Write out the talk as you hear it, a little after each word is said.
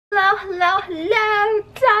Hello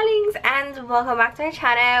darlings, and welcome back to my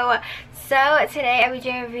channel. So today I'll be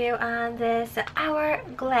doing a review on this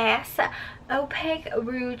Hourglass Opaque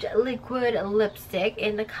Rouge liquid lipstick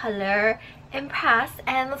in the color Empress.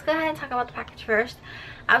 And let's go ahead and talk about the package first.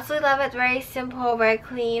 Absolutely love it. Very simple, very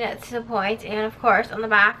clean, to the point, and of course on the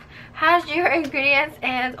back has your ingredients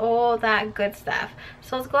and all that good stuff.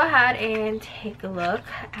 So let's go ahead and take a look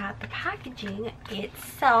at the packaging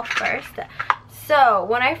itself first. So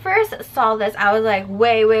when I first saw this, I was like,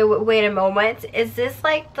 wait a moment, is this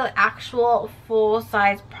like the actual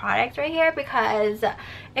full-size product right here? Because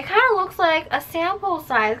it kind of looks like a sample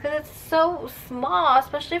size because it's so small,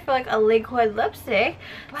 especially for like a liquid lipstick.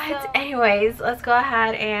 But anyways, let's go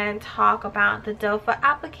ahead and talk about the doe foot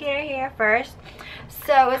applicator here first.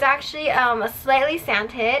 So it's actually slightly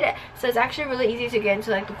scented, so it's actually really easy to get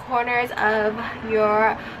into like the corners of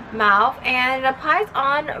your mouth, and it applies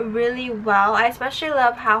on really well. I especially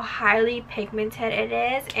love how highly pigmented it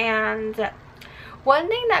is, and one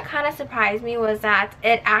thing that kind of surprised me was that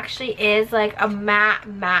it actually is like a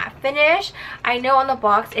matte finish. I know on the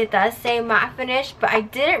box it does say matte finish, but I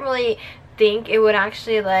didn't really think it would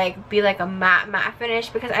actually like be like a matte finish,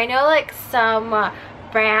 because I know like some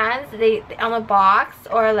brands, they on the box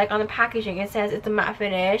or like on the packaging it says it's a matte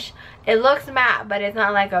finish. It looks matte, but it's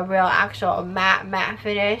not like a real actual matte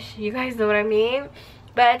finish. You guys know what I mean?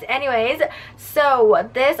 But anyways, so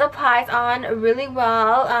this applies on really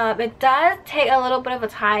well. It does take a little bit of a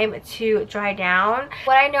time to dry down.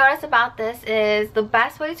 What I noticed about this is the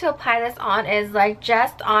best way to apply this on is like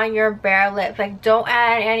just on your bare lips. Like don't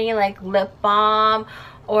add any like lip balm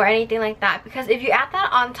or anything like that, because if you add that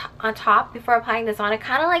on top before applying this on, it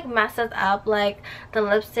kind of like messes up like the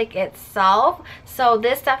lipstick itself. So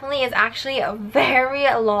this definitely is actually a very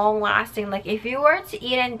long lasting. Like if you were to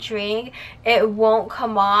eat and drink, it won't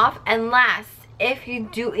come off, unless if you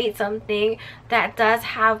do eat something that does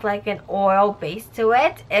have like an oil base to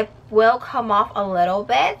it, it will come off a little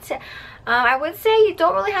bit. I would say you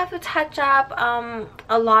don't really have to touch up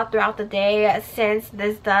a lot throughout the day, since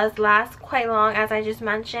this does last quite long, as I just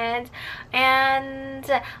mentioned. And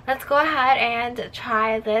let's go ahead and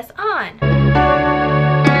try this on.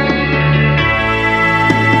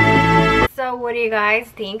 So what do you guys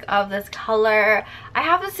think of this color? I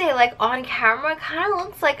have to say, like on camera it kind of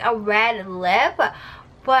looks like a red lip,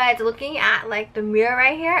 but looking at like the mirror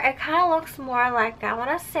right here, it kind of looks more like, I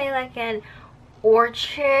want to say like an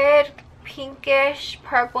orchid, pinkish,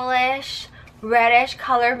 purplish, reddish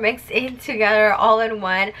color mixed in together all in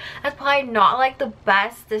one. That's probably not like the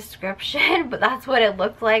best description, but that's what it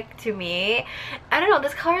looked like to me. I don't know,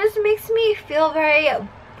 this color just makes me feel very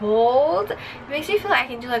bold. It makes me feel like I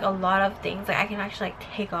can do like a lot of things. Like I can actually like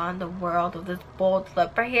take on the world with this bold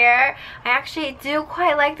lip right here. I actually do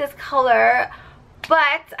quite like this color,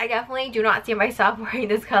 but I definitely do not see myself wearing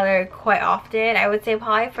this color quite often. I would say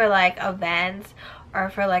probably for like events or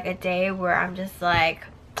for like a day where I'm just like,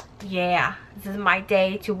 yeah, this is my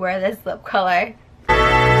day to wear this lip color.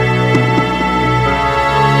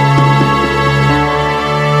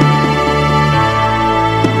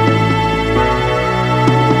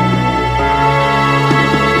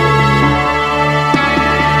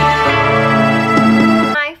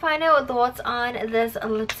 Thoughts on this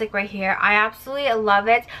lipstick right here. I absolutely love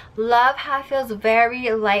it. Love how it feels very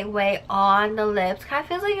lightweight on the lips. Kind of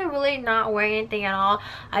feels like you're really not wearing anything at all.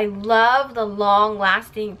 I love the long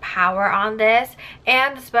lasting power on this,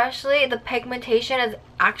 and especially the pigmentation is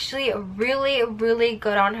actually really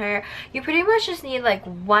good on her. You pretty much just need like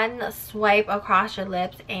one swipe across your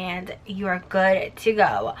lips and you are good to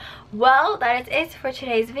go. Well, that is it for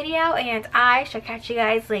today's video, and I shall catch you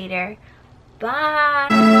guys later.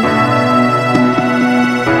 Bye.